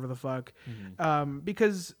wrestler or whatever the fuck." Mm-hmm.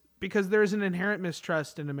 Because there's an inherent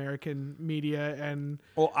mistrust in American media and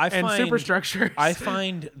I and find superstructures. I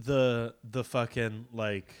find the fucking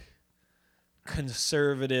like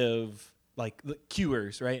conservative, like the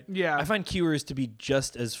Qers, right? Yeah. I find Qers to be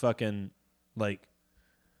just as fucking like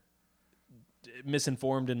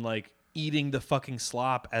misinformed and like eating the fucking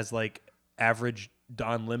slop as like average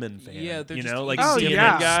Don Lemon fan. Yeah, they're you just know, like Oh, CNN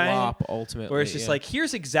yeah. guy. slop ultimately. Where it's just yeah. like,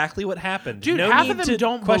 here's exactly what happened. Dude, No half need of them to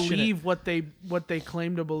don't question it. believe what they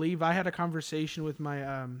claim to believe. I had a conversation with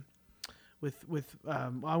my with I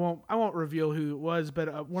won't reveal who it was,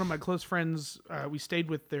 but one of my close friends. We stayed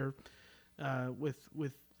with their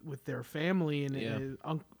with their family and his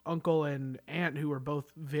uncle and aunt, who were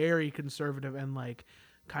both very conservative and like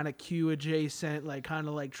kind of Q adjacent, like kind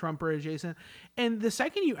of like Trumper adjacent. And the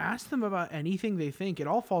second you ask them about anything they think, it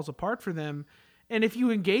all falls apart for them. And if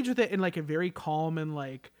you engage with it in like a very calm and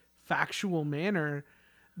like factual manner,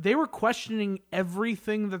 they were questioning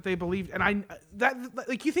everything that they believed. And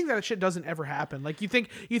like, you think that shit doesn't ever happen. Like you think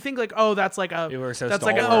like, oh, that's like a, They were so that's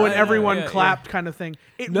like a, stalwart. oh, and everyone Yeah, clapped kind of thing.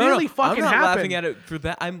 It No, really no, fucking I'm not happened. laughing at it for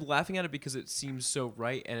that. I'm laughing at it because it seems so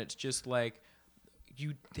right, and it's just like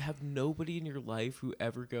you have nobody in your life who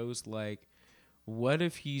ever goes like, what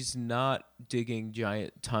if he's not digging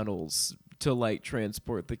giant tunnels to like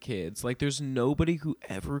transport the kids. Like there's nobody who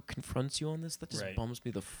ever confronts you on this. That just Right. bums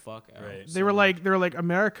me the fuck out. Right. They were like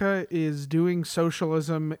America is doing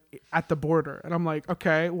socialism at the border, and I'm like,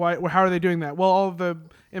 okay, why? How are they doing that? Well, all of the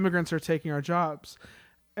immigrants are taking our jobs,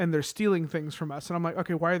 and they're stealing things from us. And I'm like,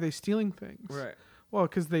 okay, why are they stealing things? Right. Well,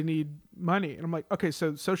 because they need money. And I'm like, okay,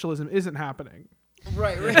 so socialism isn't happening.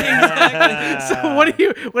 Right. Exactly. So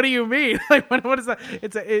what do you mean? Like what is that?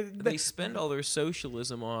 They spend all their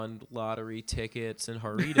socialism on lottery tickets and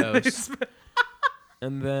Doritos.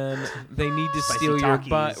 And then they need to Spicy steal your Takis.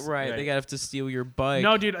 bike. Right. They Right. gotta have to steal your bike.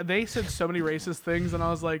 No, dude, they said so many racist things, and I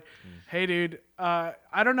was like, hey, dude, I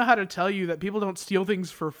don't know how to tell you that people don't steal things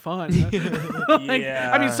for fun. Like,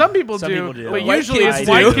 I mean, some people do, but White usually kids it's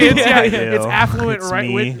do. white kids. Yeah, Yeah, I do. it's affluent, It's right?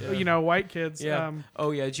 me. With white kids. Yeah. Oh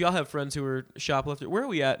yeah. Do y'all have friends who are shoplifters? Where are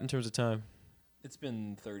we at in terms of time? It's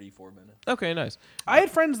been 34 minutes. Okay. Nice. I had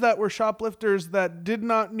friends that were shoplifters that did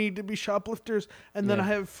not need to be shoplifters, and then Yeah. I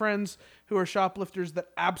have friends who are shoplifters that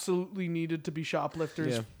absolutely needed to be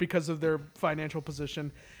shoplifters Yeah. because of their financial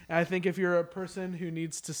position. And I think if you're a person who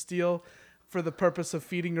needs to steal for the purpose of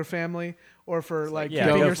feeding your family or for like yeah,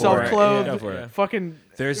 keeping go yourself for it. clothed, Yeah, go for it. fucking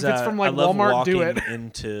There's if it's from like I love Walmart, walking do it.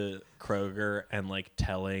 into Kroger and like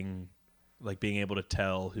telling, like being able to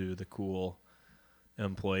tell who the cool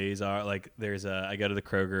employees are. Like I go to the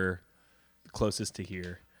Kroger closest to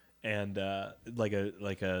here, and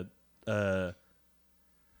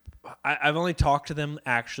I've only talked to them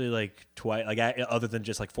actually like twice, like other than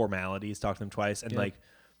just like formalities, talked to them twice, and like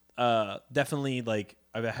definitely like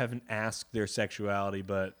I haven't asked their sexuality,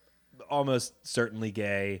 but almost certainly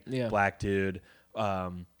gay, Yeah. black dude,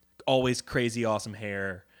 always crazy awesome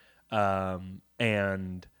hair,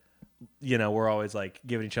 and you know we're always like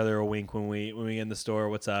giving each other a wink when we get in the store,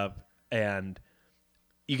 what's up, and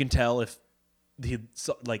you can tell if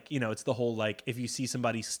like, you know, it's the whole like if you see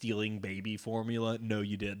somebody stealing baby formula, no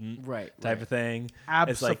you didn't, Right. type of thing.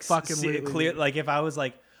 It's like Abso-fucking-lutely. clear. Like if I was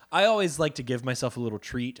like, I always like to give myself a little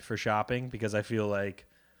treat for shopping because I feel like,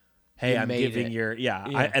 hey, You I'm made giving it. your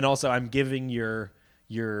Yeah. and also I'm giving you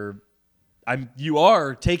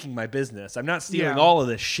are taking my business. I'm not stealing Yeah. all of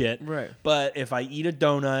this shit. Right. But if I eat a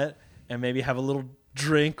donut and maybe have a little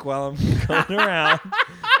drink while I'm going around,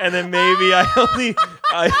 and then maybe I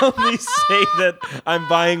only say that I'm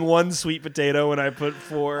buying one sweet potato when I put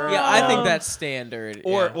four. Yeah, I think that's standard.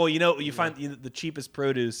 Or yeah. well, you know, you find the cheapest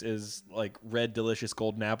produce is like red, delicious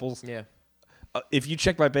golden apples. Yeah. If you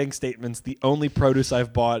check my bank statements, the only produce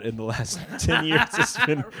I've bought in the last 10 years has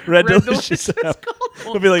been red, delicious apples.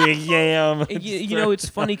 It'll be like a yam. And you know, it's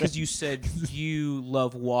funny because you said you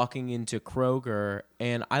love walking into Kroger,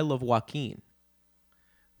 and I love Joaquin.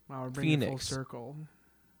 Wow, we're bringing it full Phoenix. circle.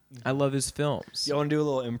 I love his films. You want to do a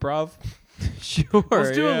little improv? Sure.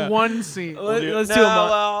 Let's do yeah. one scene. Let's do a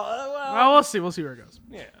Well, we'll see. We'll see where it goes.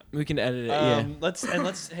 yeah. We can edit it. Yeah.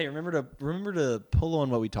 Let's hey, remember to pull on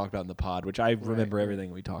what we talked about in the pod, which I remember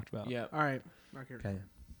everything we talked about. Yeah. All right. Okay. Okay.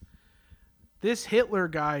 This Hitler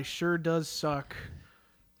guy sure does suck.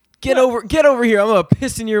 Get over here. I'm gonna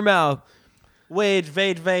piss in your mouth. Wait.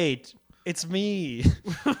 It's me.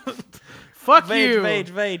 Fuck Wait.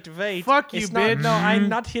 you. Fuck you, It's bitch. No, I'm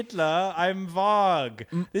not Hitler. I'm Varg.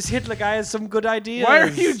 This Hitler guy has some good ideas. Why are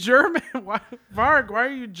you German? Varg, why are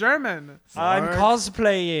you German? I'm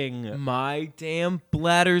cosplaying. My damn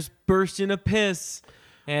bladder's bursting a piss.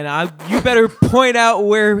 And you better point out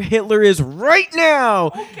where Hitler is right now.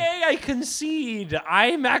 Okay, I concede.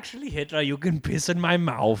 I'm actually Hitler. You can piss in my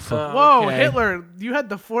mouth. Whoa, Okay. Hitler, you had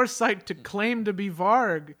the foresight to claim to be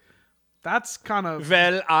Varg. That's kind of...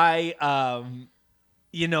 Well,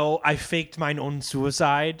 I faked my own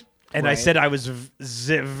suicide. And I Right. said I was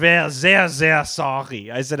very sorry.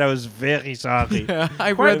 I said I was very sorry.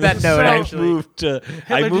 I read that so- note I actually. moved to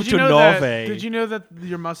Hitler, moved did you to know Norway. Did you know that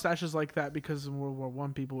your mustache is like that because in World War I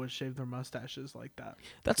people would shave their mustaches like that?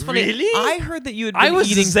 That's funny. Really? I heard that you had been I was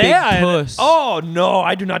eating there. big puss. Oh no,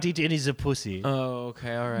 I do not eat any of the pussy. Oh,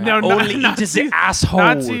 okay, all right. No, only eat Nazis- the asshole.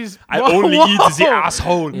 Nazis- I Whoa, only whoa. eat the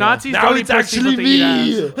asshole. Nazis Now don't eat it's pussy, actually but they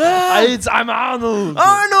eat me. I'm Arnold. Arnold!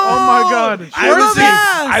 Oh my God.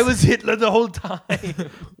 I was Hitler the whole time.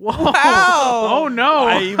 Whoa. Wow. Oh no.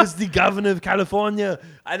 I was the governor of California,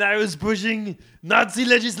 and I was pushing Nazi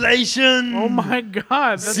legislation. Oh my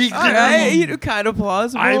God. That's Secretly. Okay, you kind of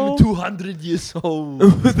plausible. I'm 200 years old.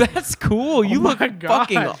 That's cool. You Oh look my God.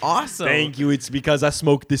 fucking awesome. Thank you. It's because I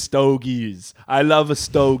smoke the stogies. I love a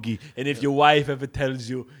stogie. And if your wife ever tells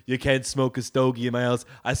you you can't smoke a stogie in my house,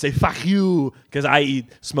 I say, fuck you. Because I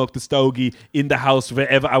smoke the stogie in the house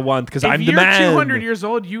wherever I want. Because I'm if the you're man. 200 years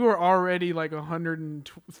old, you were already like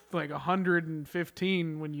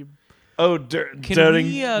 115 when you. Oh, Can during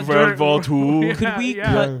we, World War II. Could we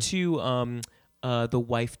Yeah. cut to the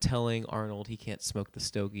wife telling Arnold he can't smoke the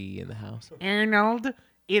stogie in the house? Arnold,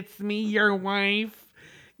 it's me, your wife.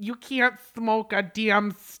 You can't smoke a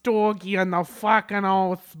damn stogie in the fucking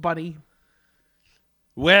house, buddy.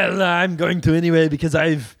 Well, I'm going to anyway because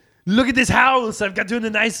look at this house. I've got to in a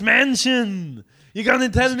nice mansion. You're gonna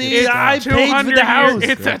tell me I paid for the house?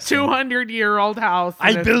 It's a 200-year-old house.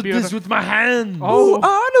 and I it's built this beautiful. with my hands. Oh.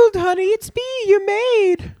 Arnold, honey, it's me, your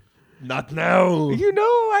maid. Not now. You know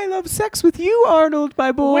I love sex with you, Arnold,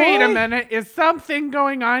 my boy. Wait a minute. Is something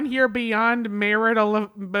going on here beyond marital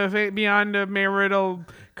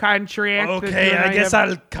contract? that Okay, you and I guess have-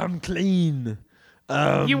 I'll come clean.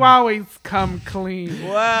 You always come clean.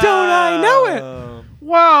 Wow. Don't I know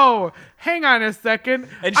Whoa! Hang on a second.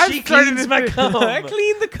 And I'm she starting cleans to my thi- cum. I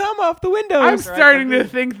cleaned the cum off the windows. I'm starting to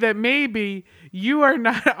think that maybe you are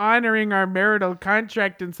not honoring our marital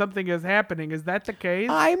contract and something is happening. Is that the case?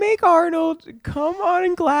 I make Arnold come on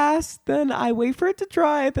in glass, then I wait for it to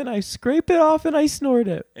dry, then I scrape it off and I snort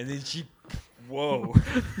it. And then she. Whoa.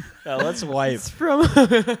 Let's wipe. It's from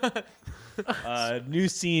New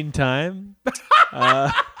scene time.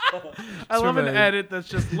 I love an from a- edit that's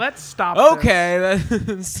just let's stop. okay.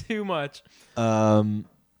 That's too much. Um,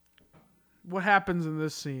 This. What happens in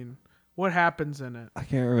this scene? What happens in it? I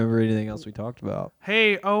can't remember anything else we talked about.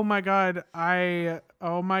 Hey, oh my god.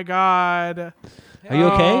 Oh my god. Are you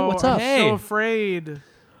okay? Oh, What's up? I'm Hey. so afraid.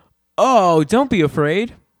 Oh, don't be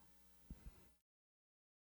afraid.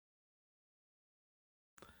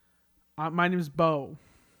 My name's Bo.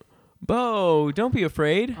 Bo, don't be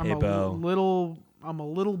afraid. I'm Hey, Bo. I'm a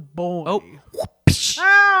little boy. Oh.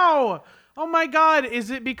 Ow! Oh my god,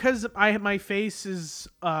 is it because my face is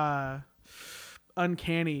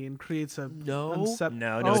uncanny and creates a No.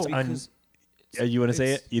 No, it's because you want to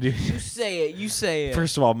say it? You do. You say it. You say it.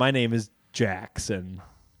 First of all, my name is Jackson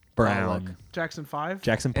Brown. Pollock. Jackson 5?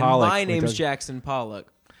 Jackson and Pollock. my We name's talked- Jackson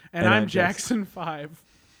Pollock. and and I'm I'm Jackson. Jackson 5.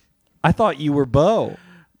 I thought you were Bo.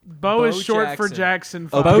 Bo is Bo short for Jackson. Jackson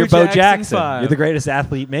Oh, 5. Bo you're Bo Jackson Jackson. 5. You're the greatest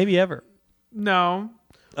athlete maybe ever. No.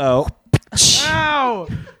 Oh. Ow!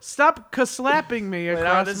 Stop slapping me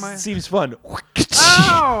across this my. seems fun.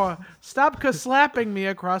 Ow! Stop slapping me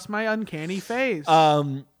across my uncanny face.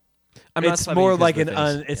 I'm not It's slapping more you 'cause like of an the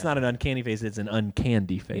face. it's Yeah. not an uncanny face, it's an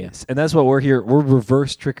uncandy face. And that's what we're here. We're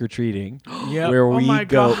reverse trick or treating. Yep. Where Oh my we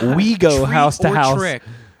go God. we go Treat house to or house. trick.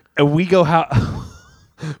 And we go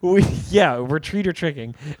we're treat or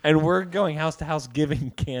tricking, and we're going house to house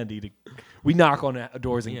giving candy to. We knock on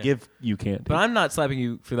doors and Yeah. give you candy. But I'm not slapping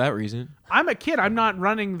you for that reason. I'm a kid. I'm not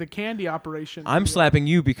running the candy operation. I'm slapping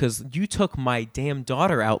you because you took my damn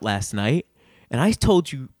daughter out last night, and I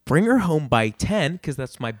told you bring her home by 10 because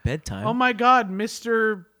that's my bedtime. Oh my God,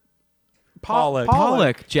 Mr. Pollock.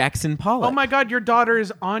 Pollock, Jackson Pollock. Oh my God, your daughter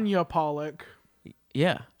is Anya Pollock.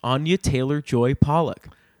 Yeah, Anya Taylor Joy Pollock.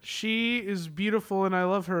 She is beautiful and I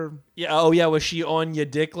love her. Yeah. Oh yeah. Was she on your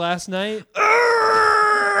dick last night?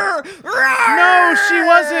 No, she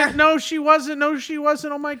wasn't. No, she wasn't. No, she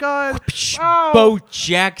wasn't. Oh my God. Ow. Bo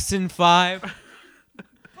Jackson 5.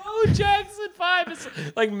 Bo Jackson 5 is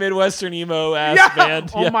like Midwestern emo ass Yeah.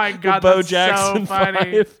 band. Oh my God, Bo that's so Jackson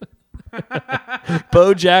funny. 5.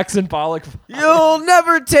 Bo Jackson Pollock. You'll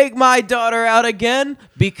never take my daughter out again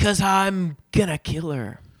because I'm gonna kill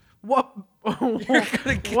her. What? You're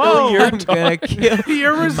gonna kill Whoa. your I'm gonna kill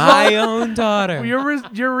Your result- my own daughter.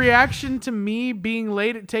 Your reaction to me being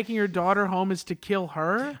late at taking your daughter home is to kill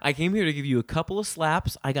her? I came here to give you a couple of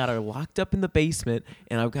slaps. I got her locked up in the basement,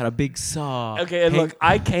 and I've got a big saw. Okay, and Hey, look,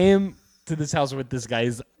 I came to this house with this guy.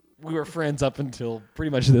 We were friends up until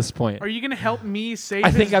pretty much this point. Are you gonna help me save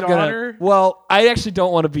I think his I'm daughter? gonna. Well, I actually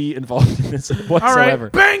don't want to be involved in this All right, whatsoever.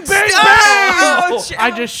 bang, bang, bang! Ouch!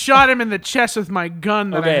 I just shot him in the chest with my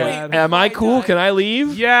gun that Okay, I had. am I Before I cool? die. Can I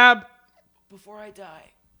leave? Yeah, Before I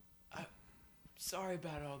die, sorry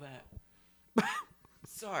about all that.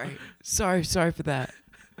 Sorry for that.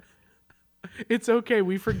 it's okay.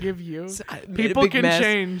 We forgive you. I made a People big can mess.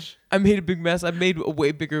 change. I made a big mess. I made a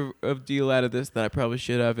way bigger of deal out of this than I probably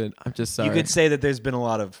should have, and I'm just sorry. You could say that there's been a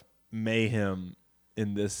lot of mayhem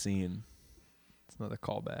in this scene. It's not a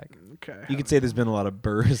callback. Okay. You could say there's been a lot of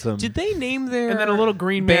burism. Did they name their And then a little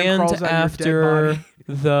green man band crawls out your after dead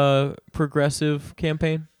body. the progressive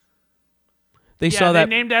campaign? They Yeah, saw they that.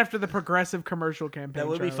 named after the progressive commercial campaign. That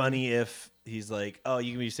would be Charlie. funny if he's like, "Oh,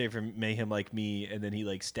 you can be saved from mayhem like me," and then he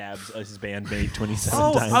like stabs his bandmate 27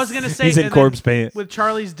 Oh, times. I was gonna say he's in and corpse then paint. with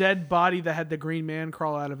Charlie's dead body that had the green man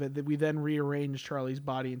crawl out of it. That we then rearrange Charlie's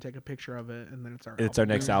body and take a picture of it, and then it's our. It's our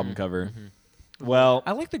album. next album cover. Well,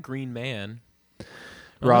 I like the Green Man.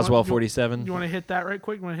 Roswell You 47. want to hit that right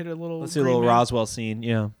quick? You want to hit a little? Let's do a Green little Man? Roswell scene.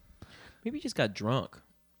 Yeah. Maybe he just got drunk.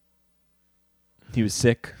 He was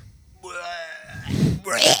sick.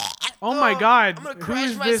 Oh my God! Who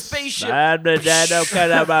is this? spaceship. I don't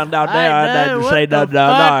care about down I there. I know, didn't what say the nothing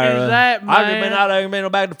down fuck there. is that, I man?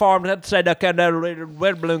 been back to the farm. Had to say that kind of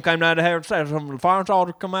weather balloon came down here. Some of the farm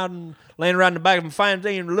soldiers come out and laying around the back of my fine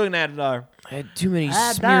thing and looking at it there. I had too many I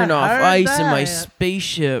Smirnoff heard Ice in my that.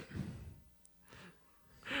 spaceship.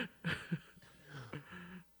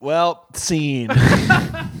 Well, scene.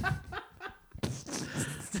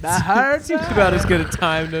 I heard Seems that. about as good a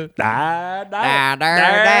time to. Not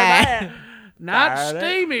Darn it.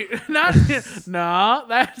 Steamy. Not no.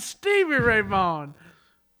 That's Stevie Ray Vaughan.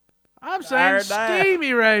 I'm saying Darn that.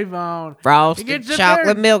 Steamy Ray Vaughan. He Frosted gets up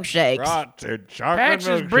chocolate there, milkshakes. Frosted chocolate packs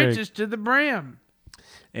his milkshake. britches to the brim.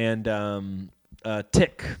 And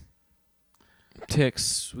tick.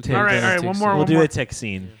 Ticks. All right, one more. We'll do a tick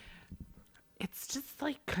scene. It's just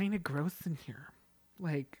like kind of gross in here,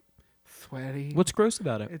 like sweaty. What's gross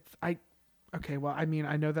about it? It's Okay, well, I mean,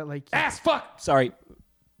 I know that like Ass fuck. Sorry.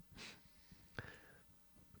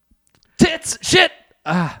 Tits. Shit.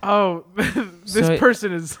 oh, this So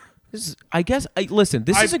person is. This is, I guess. Listen,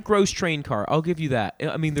 this I- is a gross train car. I'll give you that.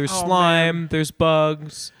 I mean, there's Oh, slime, there's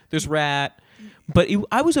bugs, there's rat, but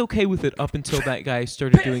I was okay with it up until that guy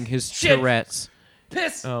started doing his Shit. Tourette's.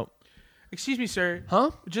 Piss. Oh, Excuse me, sir.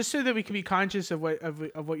 Huh? Just so that we can be conscious of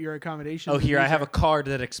what your accommodations. Oh, here I these have are. a card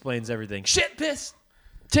that explains everything. Shit. Piss.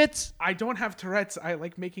 Tits. I don't have Tourette's. I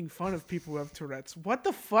like making fun of people who have Tourette's. What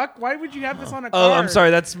the fuck? Why would you have this on a Oh, card? I'm sorry.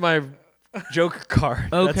 That's my joke card.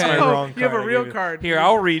 That's Okay. my Oh, wrong card. you have a I real gave you. card. Here,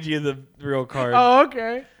 I'll read you the real card. Oh,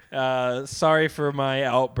 okay. Sorry for my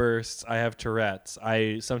outbursts. I have Tourette's.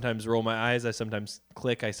 I sometimes roll my eyes. I sometimes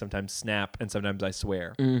click. I sometimes snap, and sometimes I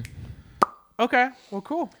swear. Okay. Well,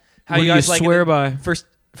 cool. How What you do guys you like swear by?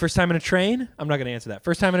 First time in a train? I'm not gonna answer that.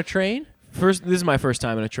 First time in a train? This is my first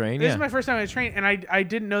time in a train. This Yeah. is my first time on a train, and I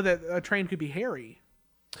didn't know that a train could be hairy.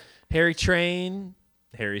 Harry Train.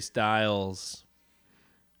 Harry Styles.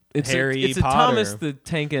 It's Harry it's Potter. a Thomas the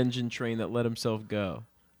Tank Engine train that let himself go.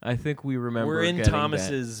 I think we remember. We're in getting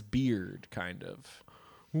Thomas's beard, kind of.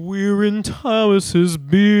 that. We're in Thomas's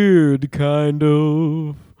beard, kind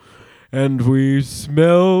of, and we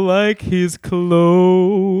smell like his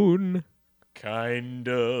cologne. Kind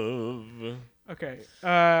of. Okay.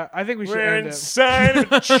 I think we should We're end it. inside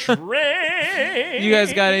of a train. You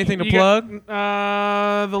guys got anything to You plug?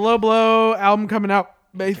 got, the Low Blow album coming out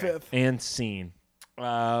May 5th. And scene.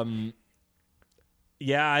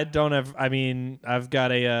 Yeah, I don't have. I mean, I've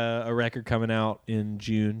got a record coming out in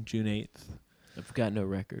June 8th. I've got no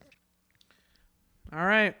record. All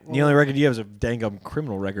right. The only record you have is a dang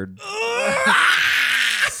criminal record.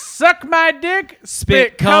 Suck my dick,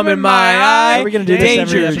 Spit cum in my eye. Are we gonna do this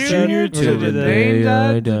every Danger episode? Junior We're to gonna the do that. day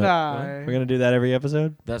I Danger to die. die. We're gonna do that every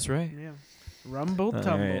episode. That's right. Yeah. Rumble All right.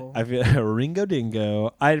 tumble. I feel Ringo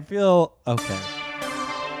Dingo. I feel okay.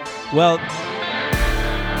 Well,